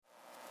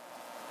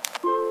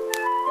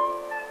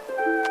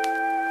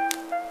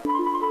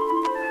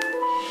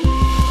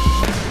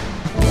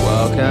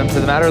welcome to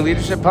the Matter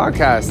Leadership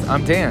Podcast.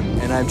 I'm Dan.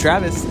 And I'm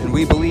Travis, and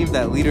we believe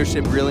that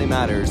leadership really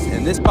matters.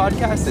 And this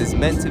podcast is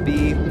meant to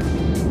be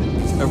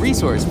a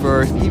resource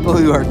for people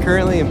who are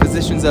currently in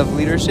positions of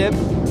leadership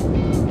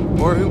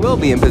or who will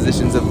be in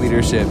positions of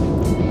leadership.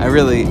 I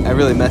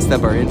really messed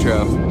up our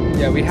intro.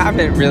 Yeah, we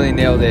haven't really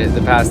nailed it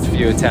the past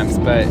few attempts,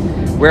 but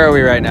where are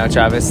we right now,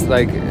 Travis?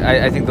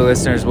 I think the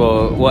listeners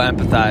will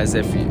empathize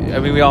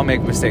we all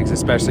make mistakes,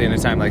 especially in a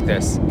time like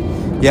this.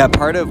 Yeah,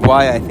 part of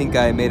why I think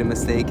I made a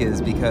mistake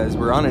is because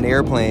we're on an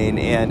airplane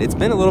and it's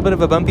been a little bit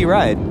of a bumpy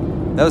ride.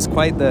 That was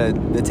quite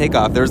the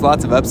takeoff. There was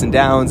lots of ups and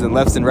downs and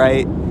lefts and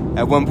right.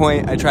 At one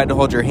point, I tried to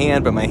hold your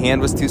hand, but my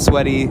hand was too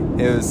sweaty.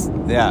 It was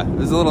a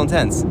little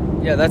intense.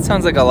 Yeah, that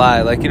sounds like a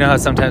lie. You know how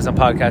sometimes on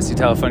podcasts you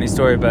tell a funny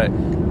story, but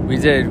we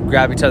did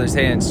grab each other's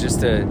hands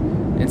just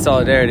in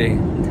solidarity.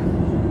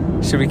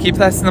 Should we keep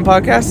that in the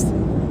podcast?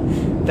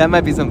 That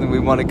might be something we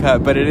want to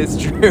cut, but it is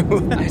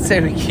true. I say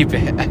we keep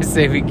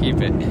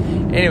it.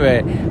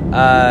 Anyway,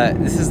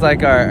 this is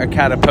like our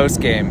CADA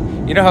post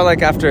game. You know how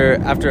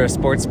after a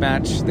sports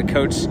match, the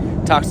coach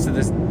talks to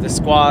the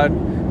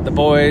squad, the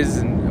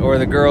boys or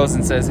the girls,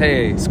 and says,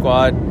 "Hey,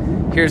 squad,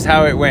 here's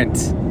how it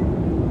went."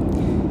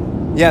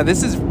 Yeah,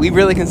 we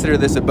really consider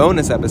this a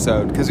bonus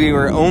episode because we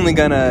were only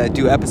gonna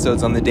do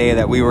episodes on the day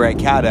that we were at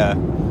CADA,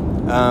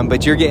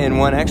 but you're getting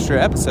one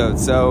extra episode,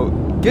 so.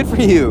 Good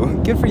for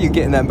you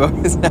getting that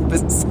bonus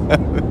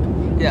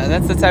episode. Yeah,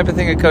 that's the type of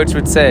thing a coach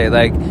would say,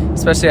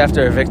 especially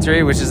after a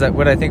victory, which is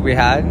what I think we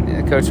had.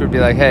 A coach would be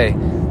like, "Hey,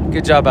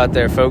 good job out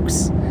there,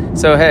 folks."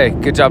 So, hey,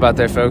 good job out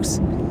there,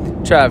 folks.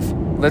 Trev,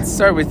 let's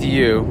start with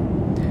you.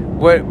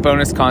 What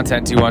bonus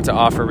content do you want to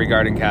offer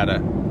regarding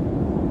CADA?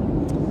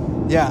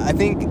 Yeah, I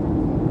think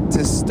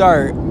to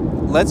start,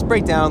 let's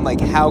break down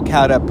how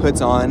CADA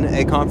puts on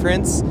a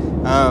conference.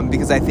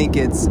 Because I think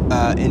it's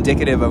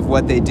indicative of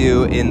what they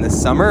do in the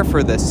summer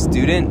for the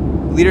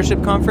student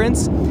leadership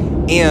conference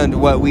and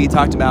what we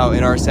talked about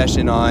in our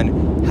session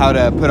on how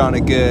to put on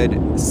a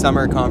good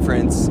summer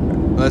conference.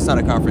 Well, it's not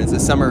a conference, a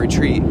summer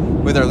retreat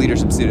with our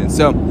leadership students.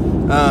 So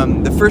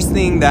the first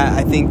thing that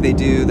I think they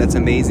do that's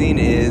amazing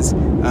is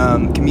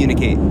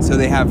communicate. So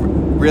they have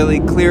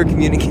really clear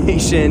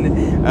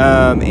communication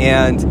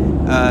and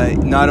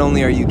not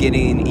only are you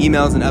getting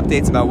emails and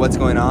updates about what's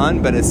going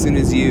on, but as soon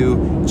as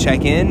you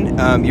check in,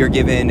 you're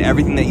given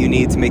everything that you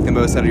need to make the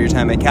most out of your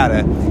time at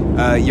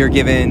CADA. You're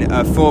given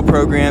a full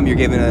program. You're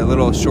given a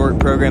little short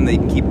program that you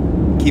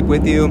can keep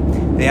with you.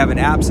 They have an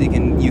app so you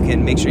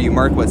can make sure you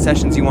mark what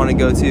sessions you want to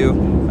go to,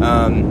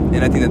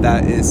 and I think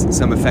that is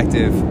some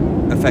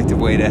effective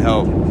way to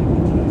help.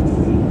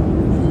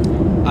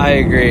 I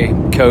agree,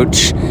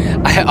 Coach.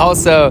 I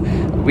also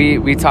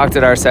we talked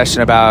at our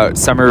session about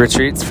summer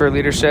retreats for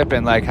leadership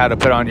and how to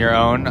put on your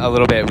own a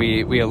little bit.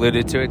 We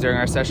alluded to it during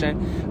our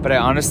session, but I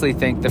honestly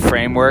think the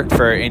framework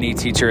for any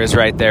teacher is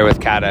right there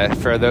with CADA.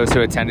 For those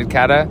who attended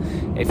CADA,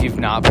 if you've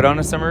not put on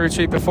a summer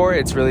retreat before,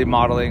 it's really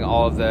modeling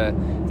all of the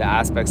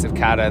aspects of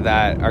CADA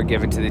that are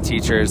given to the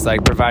teachers,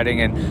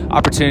 providing an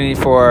opportunity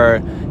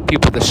for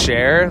people to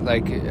share,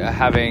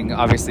 having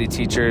obviously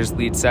teachers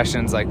lead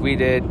sessions like we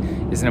did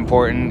is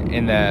important.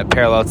 In the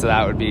parallel to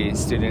that would be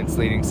students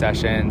leading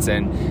sessions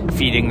and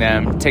feeding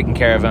them, taking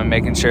care of them,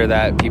 making sure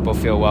that people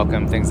feel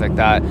welcome, things like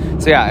that.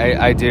 So yeah,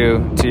 I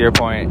do, to your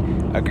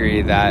point,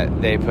 agree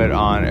that they put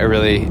on a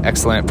really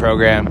excellent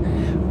program.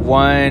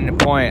 One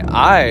point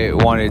I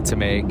wanted to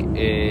make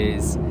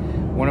is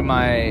one of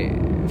my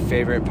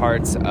favorite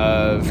parts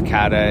of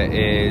CADA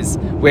is...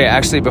 Wait,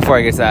 actually, before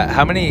I get to that,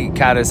 how many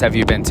CADAs have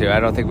you been to? I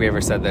don't think we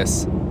ever said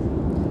this.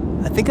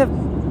 I think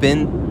I've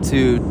been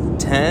to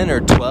 10 or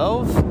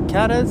 12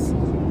 CADAs.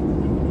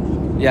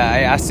 Yeah, I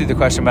asked you the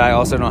question, but I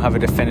also don't have a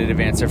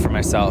definitive answer for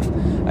myself.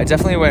 I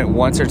definitely went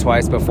once or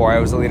twice before I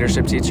was a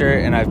leadership teacher,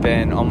 and I've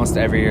been almost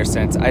every year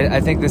since.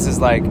 I think this is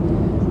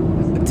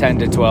 10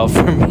 to 12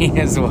 for me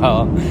as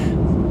well.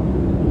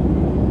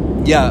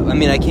 Yeah,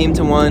 I came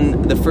to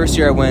one, the first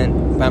year I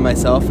went by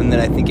myself, and then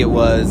I think it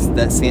was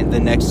the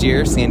next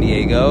year, San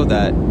Diego,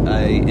 that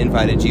I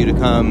invited you to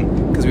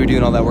come because we were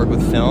doing all that work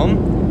with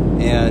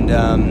film and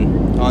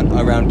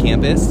around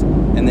campus.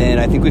 And then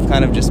I think we've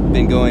kind of just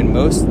been going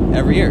most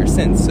every year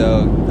since,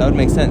 so that would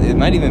make sense. It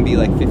might even be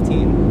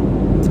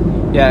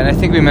 15. Yeah, and I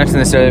think we mentioned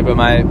this earlier, but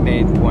my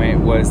main point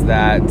was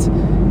that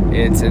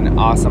it's an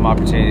awesome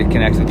opportunity to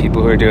connect with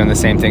people who are doing the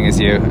same thing as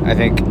you. I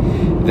think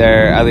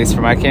at least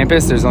for my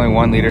campus, there's only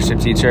one leadership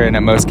teacher, and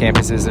at most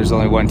campuses, there's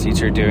only one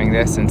teacher doing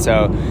this. And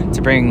so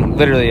to bring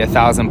literally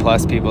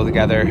 1,000+ people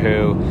together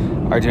who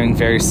are doing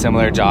very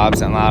similar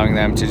jobs and allowing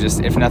them to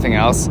just, if nothing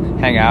else,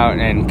 hang out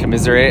and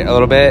commiserate a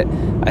little bit,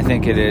 I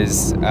think it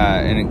is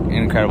an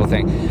incredible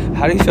thing.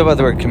 How do you feel about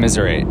the word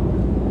commiserate?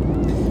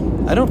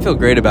 I don't feel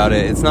great about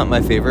it. It's not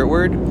my favorite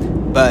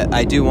word, but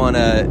I do want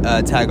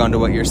to tag on to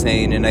what you're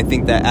saying. And I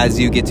think that as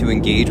you get to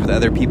engage with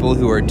other people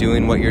who are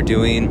doing what you're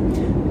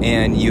doing,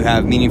 and you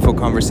have meaningful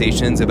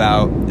conversations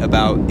about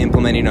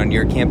implementing on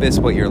your campus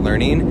what you're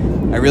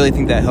learning, I really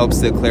think that helps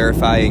to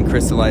clarify and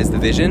crystallize the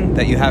vision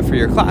that you have for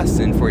your class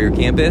and for your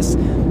campus.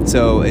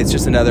 So it's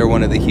just another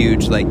one of the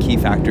huge key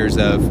factors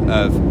of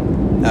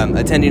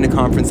attending a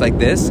conference like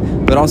this,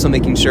 but also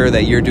making sure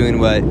that you're doing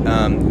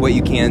what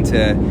you can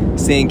to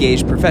stay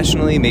engaged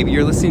professionally. Maybe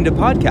you're listening to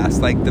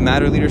podcasts like the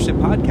Matter Leadership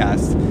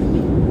podcast.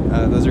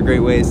 Those are great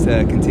ways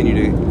to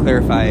continue to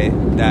clarify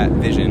that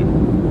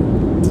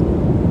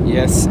vision.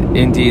 Yes,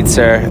 indeed,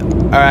 sir.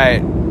 All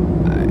right.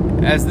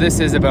 As this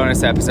is a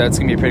bonus episode, it's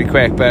going to be pretty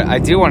quick, but I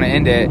do want to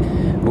end it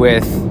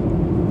with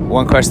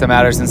one question that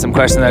matters and some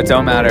questions that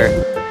don't matter.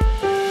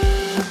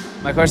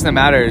 My question that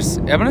matters,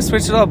 I'm going to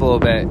switch it up a little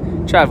bit.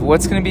 Trav,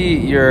 what's going to be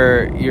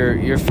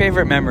your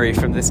favorite memory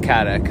from this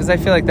CADA? Because I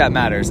feel like that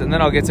matters. And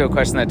then I'll get to a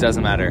question that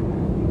doesn't matter.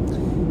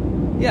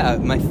 Yeah,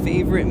 my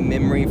favorite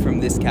memory from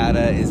this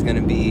CADA is going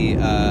to be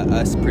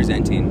us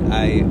presenting.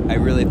 I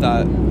really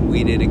thought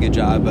we did a good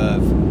job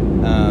of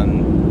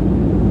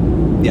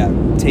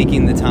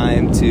taking the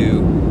time to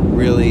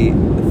really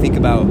think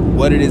about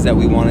what it is that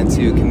we wanted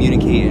to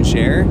communicate and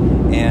share.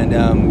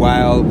 And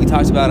while we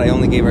talked about I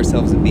only gave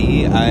ourselves a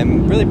B,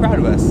 I'm really proud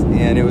of us.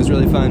 And it was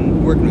really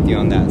fun working with you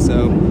on that.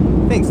 So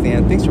thanks,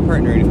 Dan. Thanks for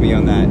partnering with me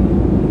on that.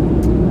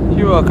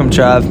 You're welcome,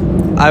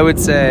 Trav. I would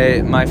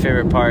say my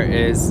favorite part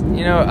is,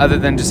 other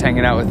than just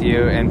hanging out with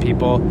you and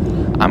people,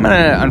 I'm going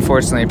to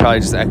unfortunately probably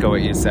just echo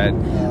what you said.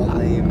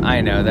 Lame.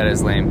 I know, that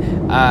is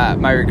lame.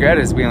 My regret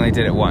is we only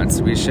did it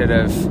once. We should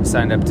have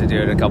signed up to do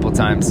it a couple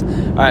times.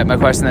 All right, my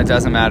question that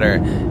doesn't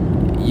matter.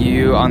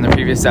 You, on the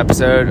previous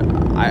episode,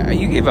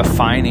 you gave a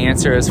fine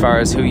answer as far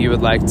as who you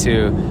would like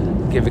to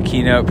give a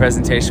keynote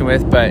presentation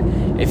with, but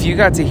if you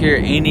got to hear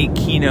any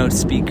keynote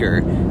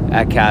speaker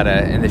at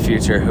CADA in the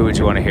future, who would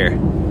you want to hear?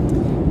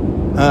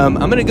 I'm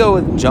going to go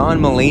with John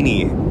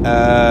Mulaney,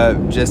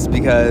 just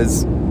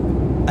because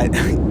I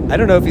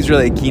don't know if he's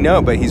really a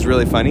keynote, but he's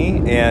really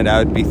funny, and I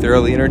would be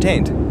thoroughly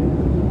entertained.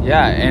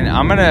 Yeah, and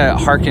I'm going to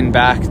harken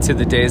back to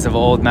the days of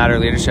old Matter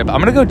Leadership. I'm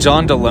going to go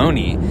John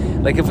Deloney.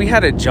 Like, if we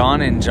had a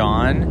John and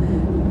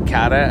John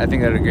CADA, I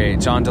think that would be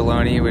great. John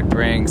Deloney would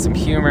bring some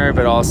humor,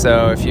 but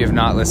also, if you have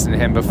not listened to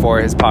him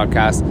before, his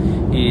podcast,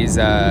 he's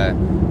a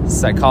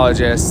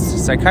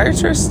psychologist,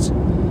 psychiatrist,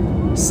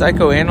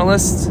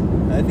 psychoanalyst.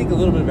 I think a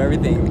little bit of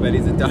everything, but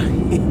he's a doctor.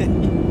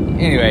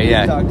 Anyway,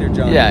 yeah. Dr.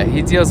 John. Yeah,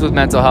 he deals with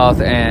mental health,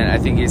 and I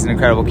think he's an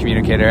incredible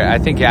communicator. I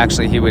think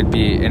actually he would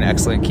be an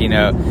excellent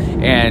keynote.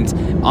 And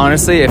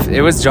honestly, if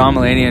it was John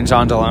Mulaney and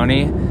John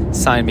Deloney,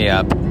 sign me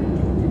up.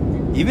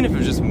 Even if it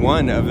was just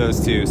one of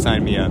those two,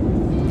 sign me up.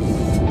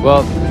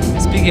 Well,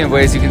 speaking of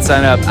ways you can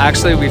sign up,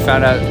 actually we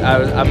found out,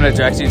 I'm going to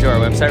direct you to our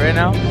website right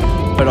now,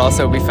 but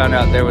also we found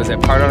out there was a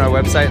part on our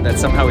website that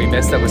somehow we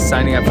missed that was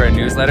signing up for a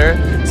newsletter.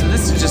 So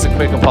this is just a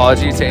quick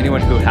apology to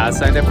anyone who has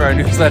signed up for our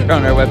newsletter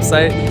on our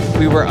website.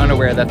 We were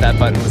unaware that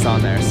button was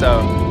on there.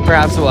 So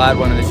perhaps we'll add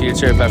one in the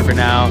future, but for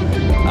now,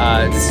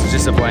 this is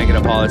just a blanket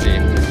apology.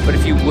 But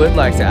if you would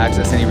like to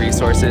access any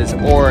resources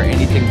or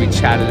anything we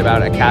chatted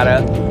about at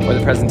CADA or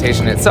the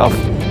presentation itself,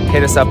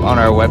 hit us up on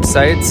our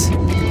website,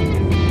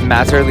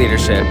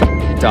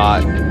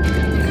 matterleadership.com.